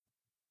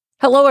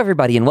Hello,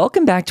 everybody, and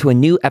welcome back to a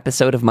new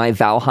episode of my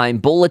Valheim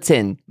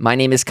Bulletin. My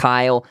name is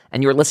Kyle,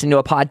 and you're listening to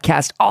a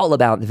podcast all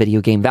about the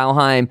video game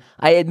Valheim.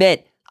 I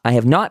admit, I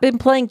have not been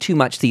playing too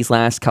much these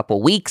last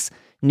couple weeks.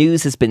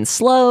 News has been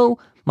slow.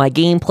 My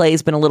gameplay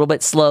has been a little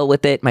bit slow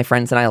with it. My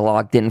friends and I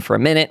logged in for a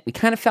minute. We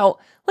kind of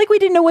felt like we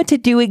didn't know what to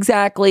do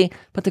exactly.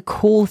 But the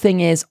cool thing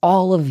is,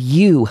 all of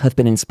you have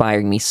been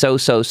inspiring me so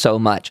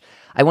much.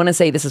 I want to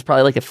say this is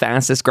probably like the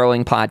fastest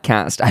growing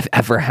podcast I've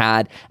ever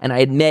had. And I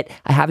admit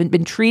I haven't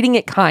been treating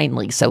it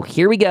kindly. So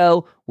here we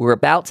go. We're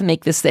about to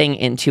make this thing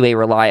into a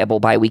reliable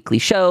bi-weekly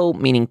show,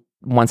 meaning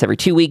once every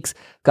 2 weeks.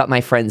 Got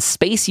my friend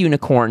Space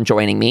Unicorn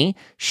joining me.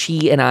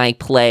 She and I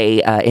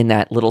play in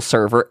that little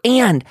server.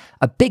 And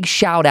a big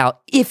shout out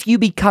if you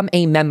become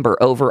a member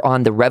over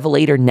on the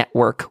Revelator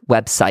Network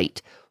website.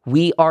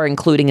 We are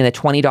including in the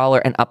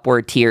 $20 and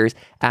upward tiers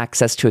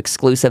access to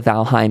exclusive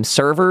Valheim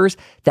servers.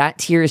 That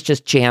tier is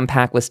just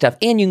jam-packed with stuff,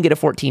 and you can get a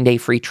 14-day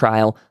free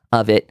trial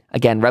of it.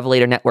 Again,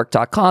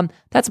 revelatornetwork.com.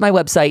 That's my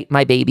website,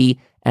 my baby,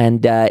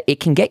 and it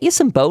can get you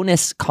some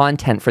bonus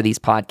content for these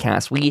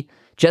podcasts. We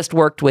just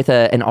worked with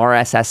an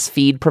RSS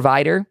feed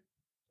provider,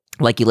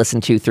 like you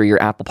listen to through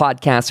your Apple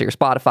Podcasts or your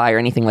Spotify or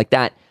anything like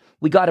that.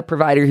 We got a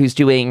provider who's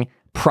doing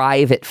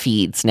private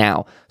feeds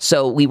now.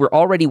 So we were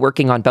already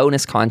working on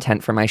bonus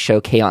content for my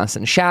show Chaos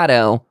and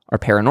Shadow, our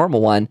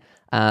paranormal one.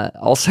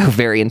 Also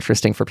very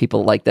interesting for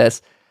people like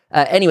this.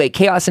 Anyway,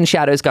 Chaos and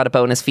Shadow's got a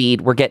bonus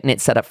feed. We're getting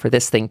it set up for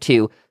this thing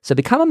too. So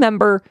become a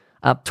member.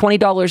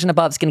 $20 and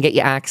above is going to get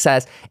you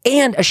access.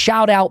 And a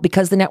shout out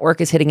because the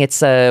network is hitting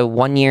its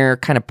 1 year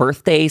kind of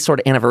birthday sort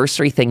of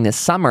anniversary thing this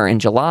summer in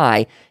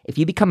July. If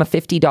you become a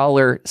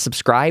 $50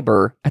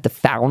 subscriber at the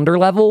founder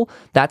level,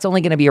 that's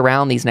only going to be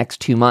around these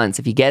next 2 months.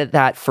 If you get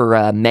that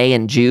for May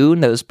and June,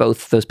 those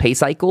pay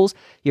cycles,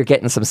 you're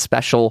getting some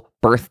special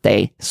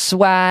birthday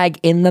swag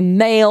in the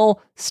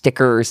mail,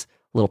 stickers,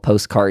 little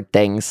postcard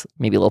things,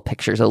 maybe little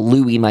pictures of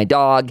Louie, my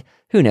dog.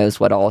 Who knows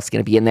what all is going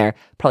to be in there.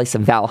 Probably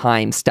some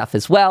Valheim stuff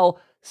as well.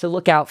 So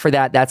look out for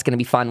that. That's going to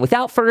be fun.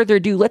 Without further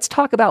ado, let's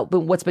talk about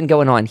what's been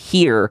going on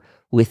here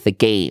with the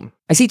game.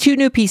 I see 2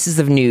 new pieces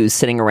of news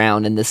sitting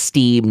around in the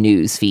Steam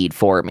news feed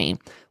for me.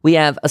 We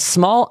have a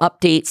small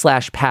update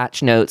 /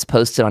 patch notes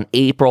posted on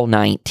April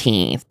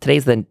 19th.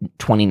 Today's the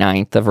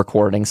 29th of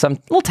recording, so I'm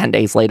a little 10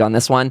 days late on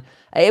this one.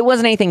 It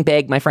wasn't anything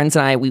big. My friends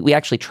and I, we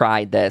actually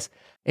tried this.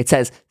 It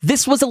says,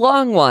 this was a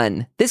long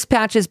one. This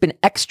patch has been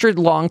extra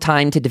long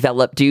time to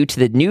develop due to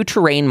the new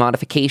terrain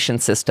modification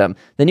system.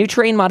 The new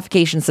terrain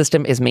modification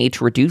system is made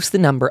to reduce the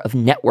number of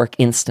network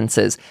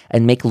instances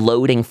and make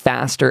loading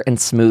faster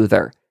and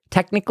smoother.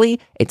 Technically,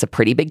 it's a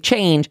pretty big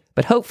change,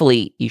 but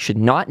hopefully you should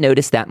not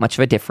notice that much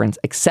of a difference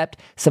except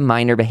some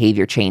minor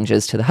behavior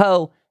changes to the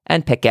hoe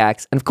and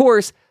pickaxe, and of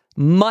course,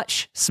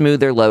 much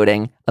smoother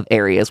loading of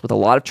areas with a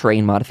lot of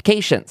terrain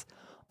modifications.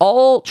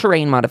 All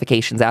terrain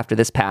modifications after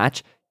this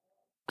patch,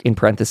 in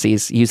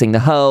parentheses, using the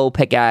hoe,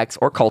 pickaxe,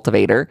 or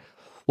cultivator,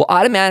 will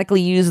automatically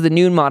use the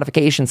new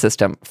modification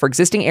system. For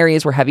existing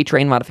areas where heavy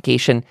terrain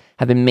modification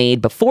have been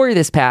made before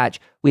this patch,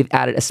 we've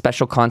added a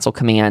special console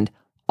command,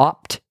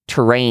 opt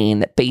terrain,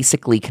 that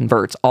basically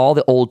converts all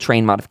the old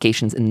terrain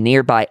modifications in the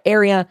nearby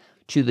area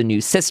to the new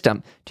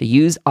system. To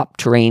use opt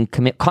terrain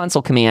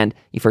console command,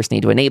 you first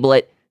need to enable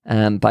it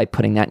by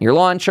putting that in your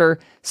launcher,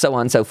 so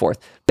on and so forth.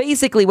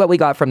 Basically, what we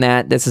got from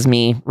that, this is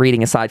me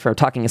talking aside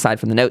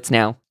from the notes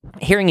now,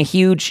 hearing a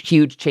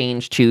huge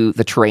change to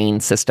the terrain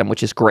system,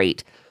 which is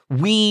great.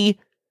 We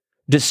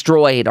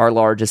destroyed our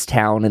largest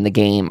town in the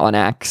game on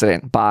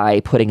accident by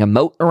putting a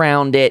moat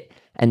around it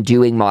and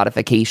doing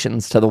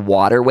modifications to the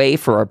waterway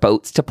for our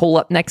boats to pull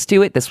up next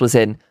to it. This was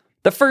in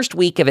the first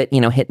week of it,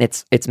 hitting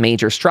its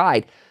major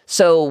stride.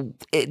 So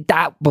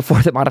that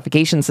before the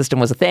modification system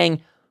was a thing,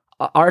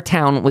 our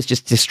town was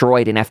just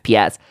destroyed in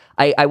FPS.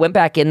 I went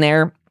back in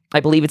there. I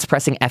believe it's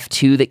pressing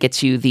F2 that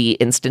gets you the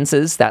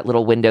instances, that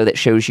little window that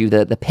shows you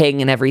the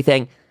ping and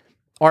everything.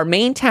 Our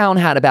main town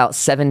had about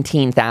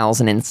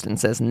 17,000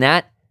 instances, and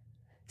that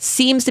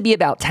seems to be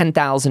about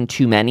 10,000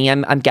 too many.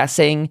 I'm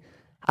guessing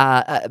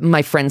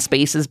my friend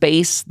Space's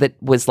base that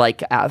was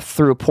like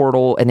through a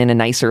portal and in a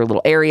nicer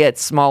little area.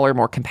 It's smaller,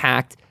 more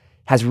compact,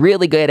 has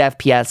really good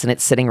FPS, and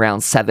it's sitting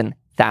around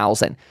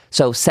 7,000.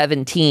 So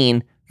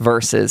 17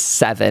 versus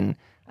 7.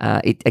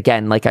 It,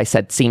 again, like I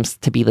said, seems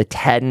to be the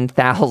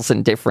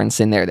 10,000 difference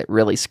in there that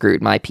really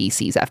screwed my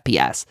PC's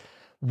FPS.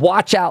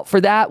 Watch out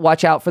for that.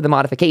 Watch out for the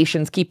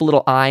modifications. Keep a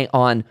little eye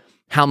on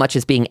how much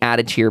is being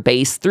added to your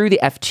base through the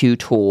F2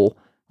 tool.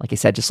 Like I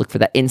said, just look for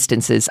that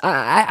instances.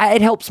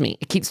 It helps me.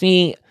 It keeps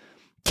me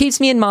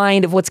in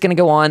mind of what's going to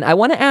go on. I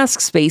want to ask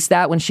Space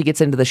that when she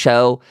gets into the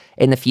show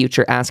in the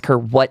future, ask her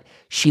what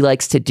she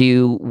likes to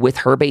do with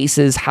her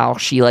bases, how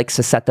she likes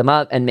to set them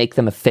up and make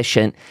them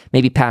efficient.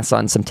 Maybe pass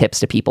on some tips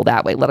to people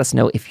that way. Let us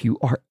know if you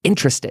are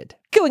interested.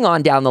 Going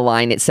on down the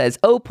line, it says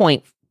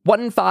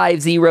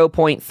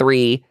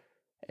 0.150.3.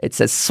 It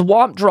says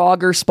swamp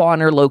draugr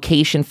spawner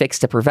location fix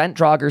to prevent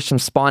draugrs from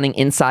spawning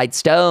inside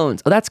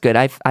stones. Oh, that's good.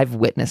 I've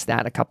witnessed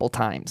that a couple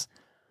times.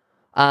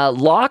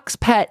 Locks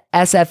Pet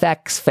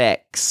SFX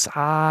fix.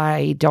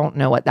 I don't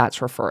know what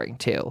that's referring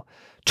to.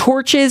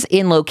 Torches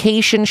in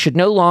location should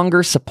no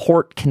longer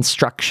support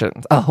construction.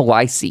 Oh,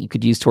 I see. You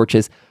could use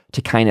torches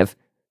to kind of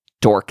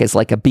dork as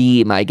like a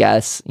beam, I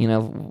guess.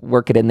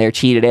 Work it in there,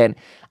 cheat it in.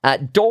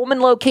 Dolmen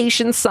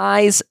location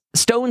size,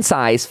 stone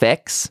size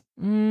fix.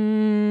 I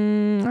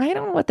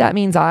don't know what that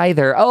means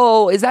either.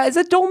 Oh, is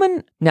it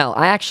dolmen? No,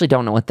 I actually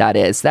don't know what that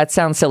is. That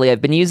sounds silly.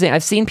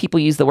 I've seen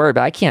people use the word,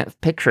 but I can't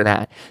picture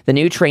that. The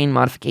new terrain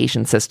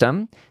modification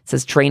system. It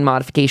says terrain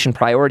modification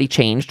priority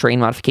change.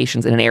 Terrain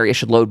modifications in an area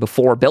should load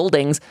before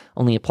buildings.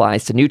 Only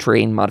applies to new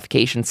terrain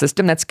modification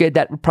system. That's good.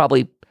 That would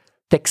probably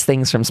fix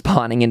things from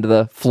spawning into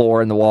the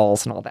floor and the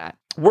walls and all that.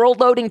 World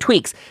loading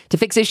tweaks to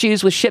fix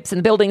issues with ships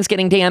and buildings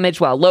getting damaged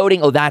while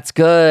loading. Oh, that's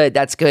good.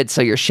 That's good.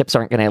 So your ships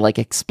aren't going to like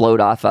explode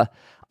off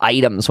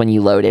items when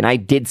you load in. I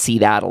did see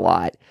that a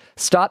lot.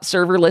 Stop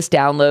serverless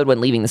download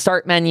when leaving the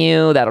start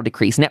menu. That'll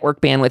decrease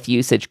network bandwidth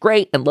usage.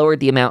 Great. And lowered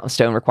the amount of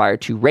stone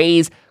required to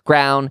raise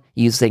ground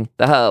using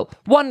the hoe.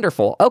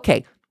 Wonderful.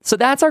 Okay. So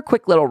that's our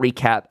quick little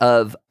recap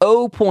of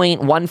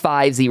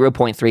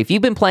 0.150.3. If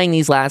you've been playing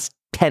these last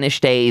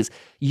 10-ish days,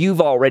 you've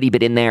already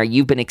been in there,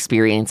 you've been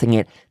experiencing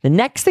it. The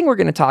next thing we're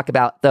going to talk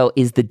about, though,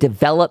 is the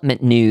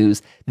development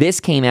news. This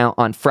came out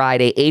on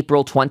Friday,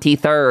 April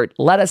 23rd.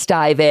 Let us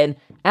dive in.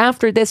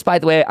 After this, by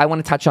the way, I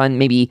want to touch on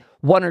maybe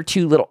one or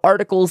two little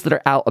articles that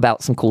are out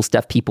about some cool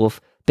stuff people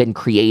have been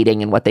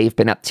creating and what they've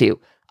been up to.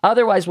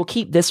 Otherwise, we'll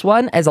keep this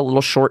one as a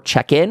little short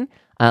check-in.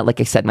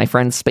 Like I said, my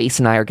friend Space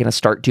and I are going to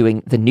start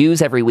doing the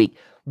news every week.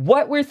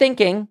 What we're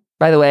thinking,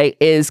 by the way,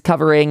 is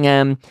covering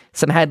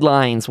some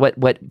headlines, what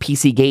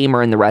PC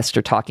Gamer and the rest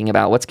are talking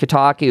about. What's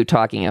Kotaku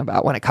talking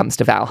about when it comes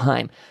to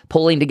Valheim?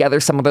 Pulling together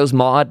some of those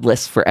mod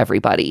lists for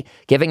everybody,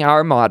 giving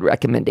our mod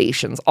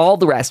recommendations, all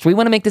the rest. We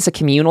want to make this a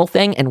communal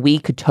thing, and we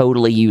could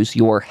totally use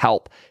your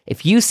help.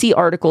 If you see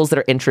articles that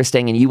are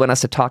interesting and you want us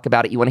to talk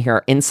about it, you want to hear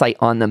our insight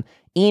on them,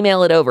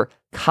 email it over,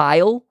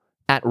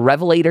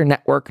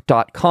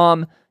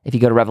 Kyle@revelatornetwork.com. If you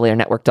go to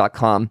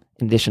revelatornetwork.com,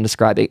 in addition to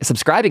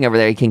subscribing over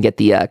there, you can get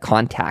the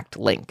contact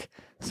link.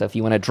 So if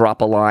you want to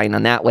drop a line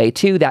on that way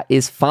too, that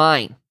is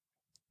fine.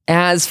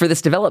 As for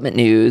this development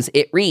news,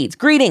 it reads,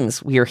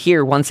 "Greetings! We are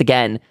here once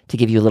again to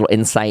give you a little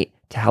insight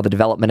to how the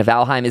development of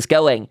Valheim is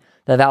going.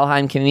 The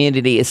Valheim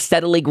community is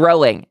steadily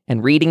growing,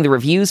 and reading the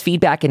reviews,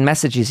 feedback, and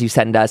messages you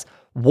send us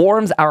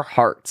warms our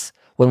hearts.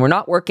 When we're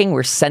not working,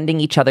 we're sending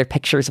each other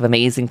pictures of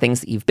amazing things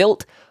that you've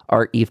built,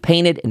 art you've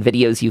painted, and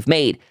videos you've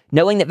made.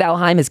 Knowing that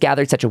Valheim has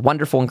gathered such a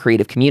wonderful and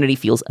creative community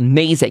feels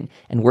amazing,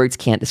 and words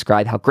can't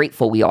describe how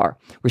grateful we are.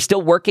 We're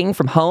still working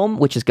from home,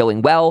 which is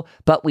going well,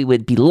 but we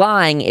would be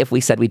lying if we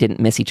said we didn't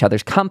miss each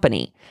other's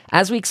company.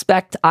 As we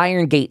expect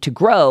Iron Gate to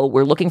grow,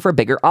 we're looking for a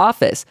bigger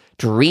office.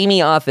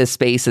 Dreamy office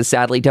spaces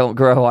sadly don't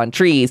grow on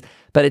trees,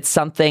 but it's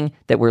something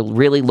that we're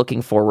really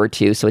looking forward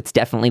to, so it's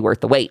definitely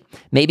worth the wait.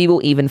 Maybe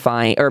we'll even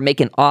make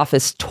an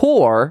office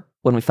tour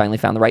when we finally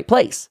found the right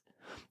place.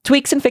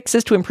 Tweaks and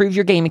fixes to improve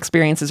your game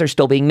experiences are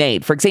still being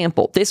made. For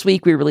example, this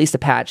week we released a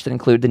patch that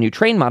included the new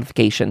train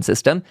modification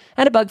system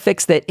and a bug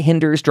fix that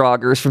hinders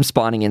draugrs from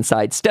spawning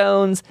inside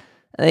stones.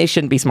 They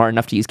shouldn't be smart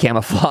enough to use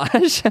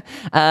camouflage.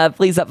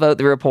 Please upvote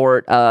the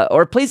report,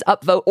 or please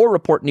upvote or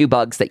report new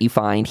bugs that you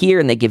find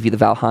here, and they give you the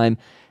Valheim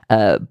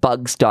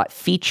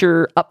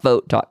bugs.feature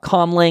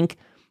upvote.com link.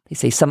 They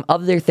say some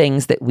other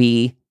things that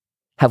we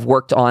have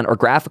worked on or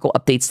graphical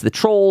updates to the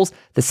trolls,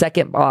 the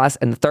second boss,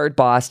 and the third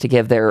boss to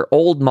give their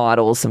old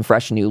models some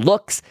fresh new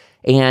looks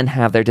and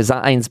have their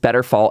designs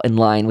better fall in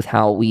line with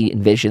how we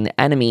envision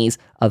the enemies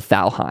of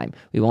Valheim.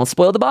 We won't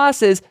spoil the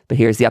bosses, but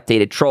here's the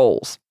updated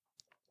trolls.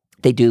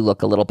 They do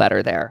look a little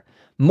better there.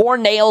 More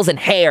nails and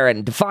hair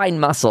and defined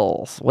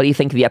muscles. What do you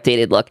think of the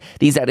updated look?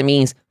 These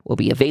enemies will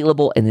be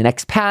available in the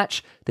next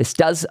patch. This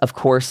does, of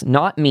course,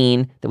 not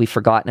mean that we've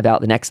forgotten about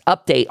the next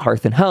update,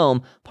 Hearth and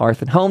Home.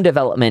 Hearth and Home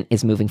development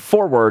is moving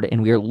forward,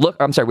 and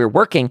we're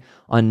working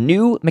on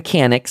new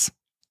mechanics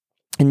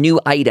and new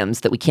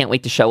items that we can't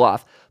wait to show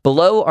off.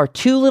 Below are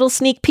two little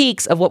sneak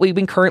peeks of what we've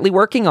been currently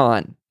working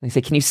on. They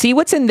say, can you see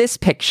what's in this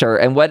picture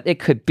and what it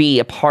could be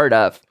a part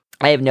of?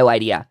 I have no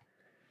idea.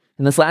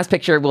 In this last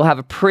picture, we'll have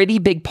a pretty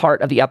big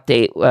part of the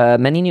update,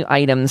 many new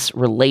items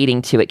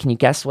relating to it. Can you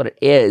guess what it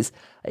is?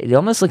 It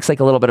almost looks like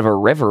a little bit of a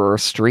river or a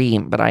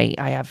stream, but I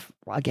have,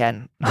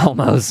 again,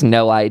 almost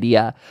no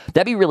idea.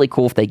 That'd be really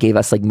cool if they gave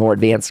us like more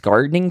advanced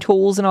gardening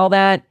tools and all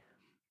that.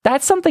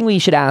 That's something we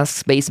should ask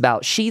Space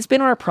about. She's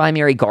been our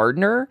primary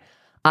gardener.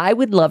 I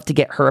would love to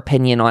get her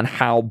opinion on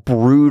how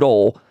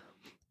brutal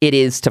it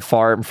is to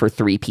farm for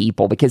 3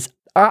 people, because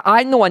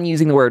I'm the one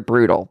using the word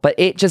brutal, but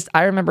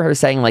I remember her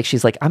saying, like,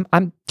 she's like,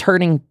 I'm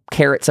turning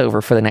carrots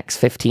over for the next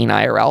 15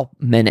 IRL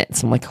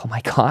minutes. I'm like, oh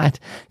my God,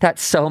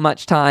 that's so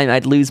much time.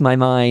 I'd lose my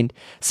mind.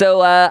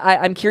 So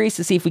I'm curious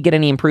to see if we get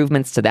any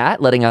improvements to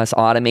that, letting us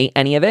automate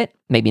any of it.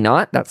 Maybe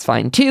not. That's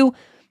fine too.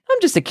 I'm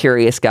just a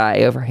curious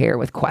guy over here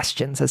with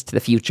questions as to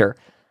the future.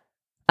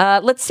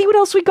 Let's see what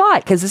else we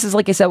got, because this is,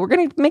 like I said, we're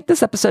going to make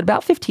this episode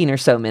about 15 or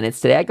so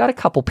minutes today. I got a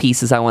couple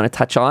pieces I want to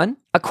touch on.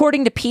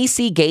 According to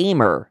PC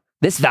Gamer,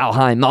 This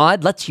Valheim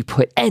mod lets you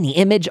put any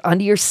image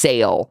onto your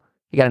sail.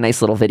 You got a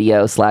nice little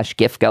video /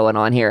 GIF going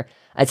on here.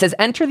 It says,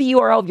 enter the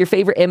URL of your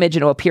favorite image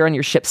and it will appear on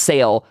your ship's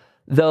sail,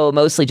 though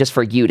mostly just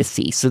for you to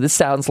see. So this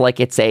sounds like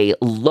it's a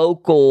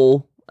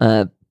local,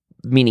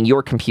 meaning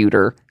your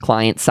computer,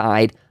 client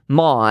side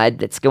mod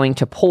that's going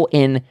to pull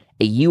in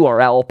a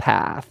URL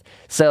path.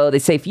 So they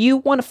say if you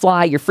want to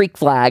fly your freak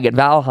flag at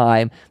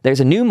Valheim, there's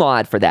a new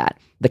mod for that.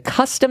 The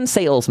Custom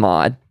Sails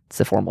mod, it's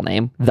the formal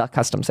name, the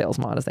Custom Sails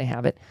mod as they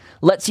have it,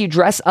 lets you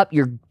dress up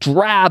your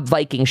drab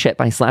Viking ship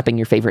by slapping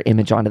your favorite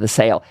image onto the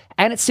sail.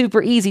 And it's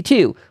super easy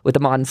too. With the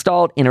mod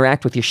installed,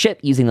 interact with your ship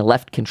using the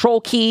left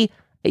control key.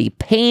 A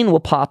pane will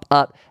pop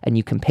up and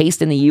you can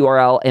paste in the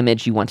URL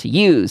image you want to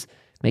use.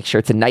 Make sure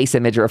it's a nice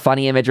image or a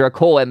funny image or a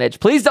cool image.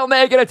 Please don't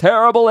make it a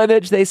terrible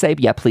image, they say.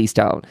 Yeah, please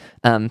don't.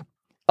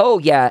 Oh,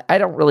 yeah, I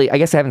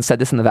guess I haven't said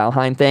this in the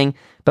Valheim thing,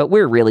 but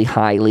we're really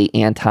highly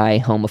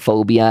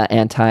anti-homophobia,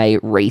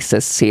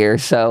 anti-racists here.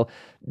 So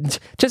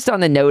just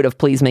on the note of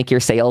please make your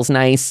sails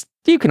nice,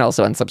 you can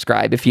also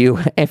unsubscribe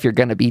if you're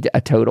going to be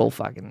a total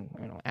fucking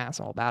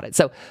asshole about it.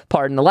 So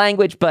pardon the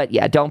language, but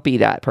yeah, don't be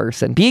that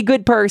person. Be a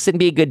good person,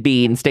 be a good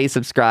bean, stay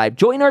subscribed,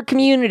 join our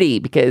community,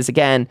 because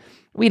again,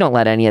 we don't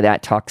let any of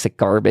that toxic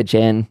garbage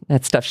in.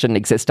 That stuff shouldn't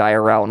exist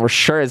IRL, and we're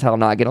sure as hell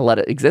not going to let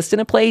it exist in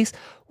a place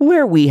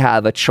where we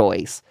have a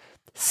choice.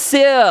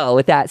 So,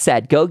 with that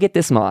said, go get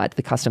this mod,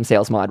 the Custom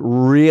Sails mod.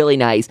 Really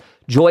nice.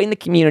 Join the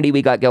community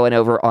we got going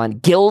over on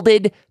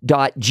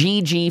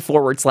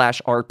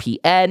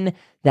gilded.gg/RPN.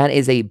 That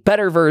is a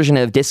better version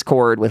of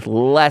Discord with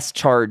less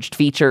charged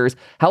features.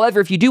 However,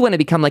 if you do want to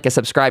become like a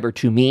subscriber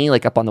to me,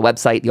 like up on the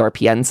website, the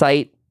RPN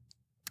site,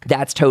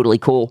 that's totally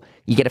cool.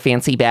 You get a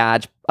fancy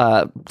badge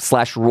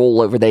 /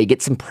 role over there. You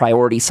get some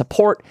priority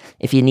support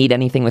if you need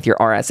anything with your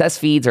RSS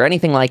feeds or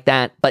anything like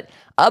that. But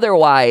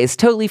otherwise,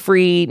 totally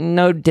free.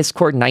 No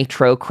Discord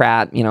Nitro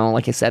crap.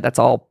 Like I said, it's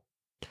all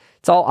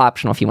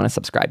optional if you want to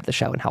subscribe to the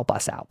show and help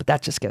us out. But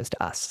that just goes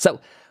to us. So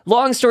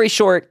long story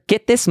short,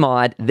 get this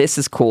mod. This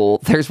is cool.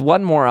 There's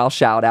one more I'll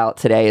shout out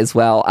today as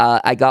well.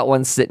 I got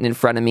one sitting in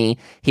front of me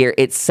here.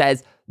 It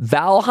says,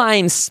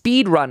 Valheim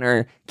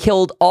speedrunner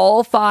killed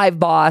all 5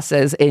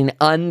 bosses in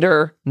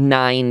under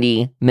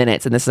 90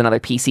 minutes. And this is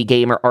another PC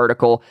Gamer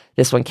article.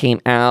 This one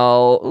came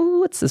out,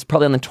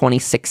 probably on the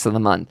 26th of the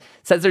month.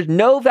 It says there's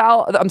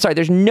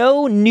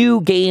no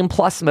new game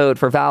plus mode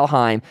for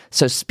Valheim,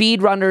 so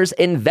speedrunners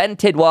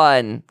invented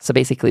one. So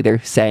basically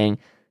they're saying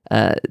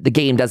the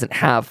game doesn't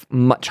have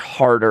much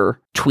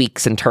harder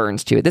tweaks and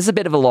turns to it. This is a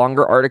bit of a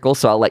longer article,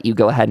 so I'll let you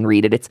go ahead and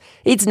read it.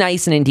 It's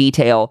nice and in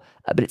detail,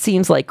 but it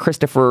seems like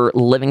Christopher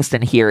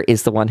Livingston here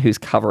is the one who's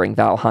covering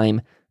Valheim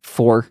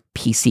for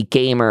PC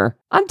Gamer.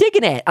 I'm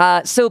digging it.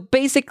 So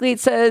basically it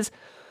says,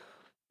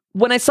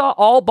 when I saw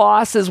all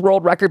bosses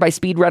world record by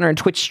speedrunner and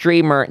Twitch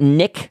streamer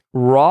Nick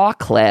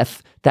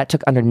Rawcliffe, that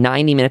took under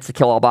 90 minutes to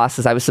kill all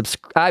bosses, I was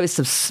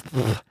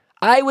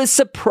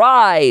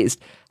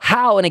surprised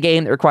how in a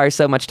game that requires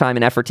so much time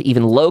and effort to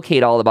even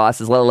locate all the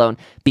bosses, let alone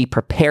be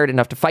prepared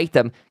enough to fight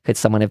them, could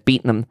someone have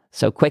beaten them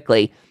so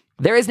quickly.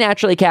 There is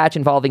naturally a catch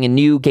involving a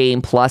new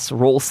game plus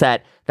rule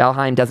set.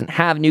 Valheim doesn't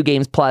have new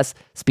games plus.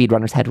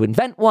 Speedrunners had to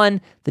invent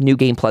one. The new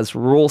game plus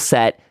rule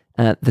set,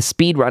 the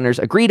speedrunners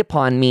agreed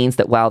upon, means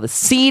that while the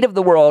seed of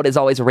the world is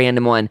always a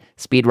random one,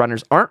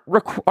 speedrunners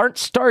aren't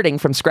starting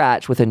from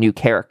scratch with a new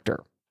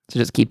character. So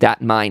just keep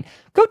that in mind.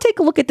 Go take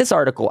a look at this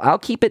article. I'll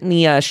keep it in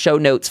the show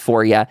notes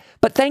for you.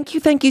 But thank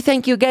you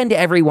again to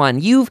everyone.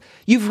 You've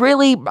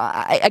really,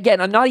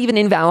 again, I'm not even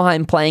in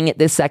Valheim playing it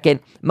this second.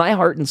 My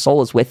heart and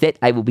soul is with it.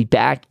 I will be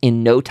back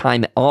in no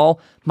time at all.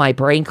 My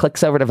brain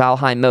clicks over to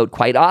Valheim mode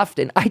quite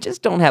often. I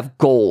just don't have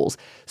goals.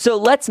 So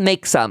let's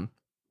make some.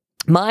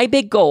 My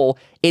big goal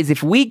is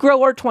if we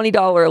grow our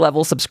 $20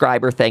 level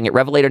subscriber thing at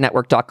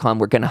revelatornetwork.com,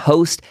 we're going to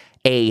host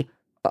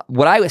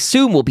what I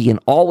assume will be an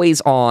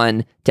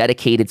always-on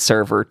dedicated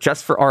server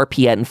just for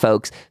RPN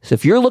folks. So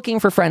if you're looking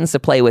for friends to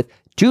play with,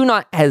 do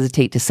not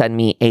hesitate to send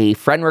me a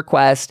friend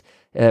request.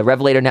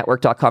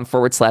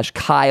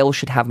 Revelatornetwork.com/Kyle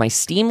should have my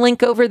Steam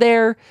link over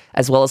there,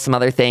 as well as some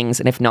other things.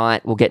 And if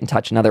not, we'll get in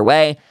touch another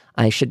way.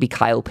 I should be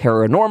Kyle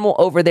Paranormal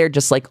over there,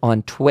 just like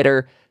on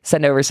Twitter.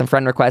 Send over some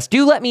friend requests.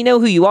 Do let me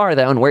know who you are,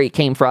 though, and where you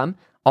came from.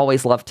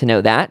 Always love to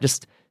know that,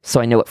 just so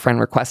I know what friend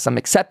requests I'm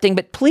accepting.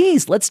 But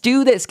please, let's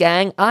do this,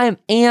 gang. I am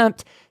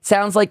amped.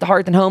 Sounds like the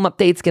Hearth and Home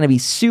update's going to be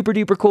super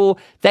duper cool.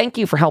 Thank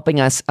you for helping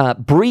us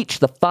breach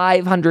the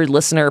 500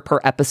 listener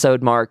per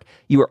episode mark.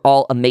 You are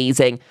all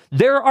amazing.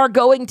 There are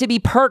going to be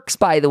perks,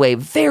 by the way,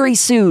 very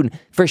soon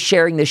for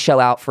sharing this show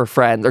out for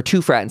friends or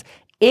two friends.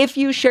 If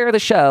you share the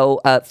show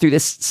through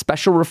this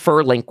special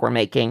refer link we're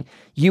making,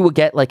 you will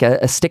get like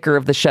a sticker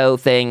of the show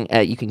thing.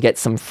 You can get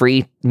some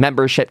free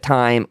membership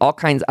time, all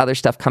kinds of other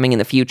stuff coming in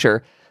the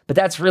future. But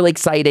that's really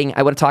exciting.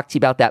 I want to talk to you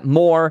about that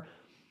more.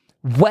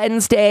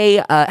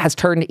 Wednesday has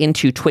turned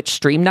into Twitch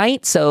stream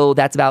night. So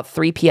that's about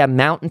 3 p.m.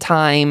 Mountain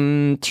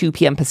Time, 2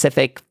 p.m.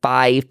 Pacific,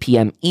 5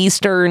 p.m.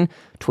 Eastern,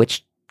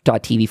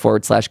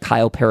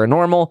 twitch.tv/Kyle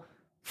Paranormal.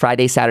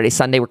 Friday, Saturday,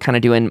 Sunday, we're kind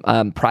of doing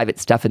private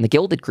stuff in the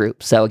Gilded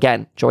group. So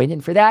again, join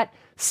in for that.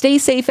 Stay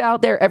safe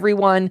out there,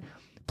 everyone.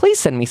 Please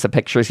send me some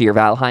pictures of your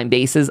Valheim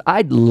bases.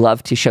 I'd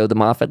love to show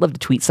them off. I'd love to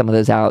tweet some of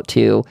those out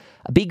too.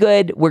 Be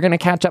good. We're going to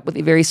catch up with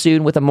you very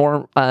soon with a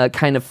more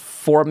kind of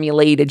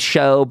formulated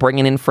show,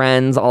 bringing in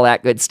friends, all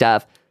that good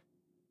stuff.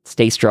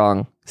 Stay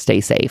strong. Stay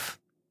safe.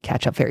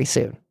 Catch up very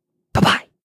soon.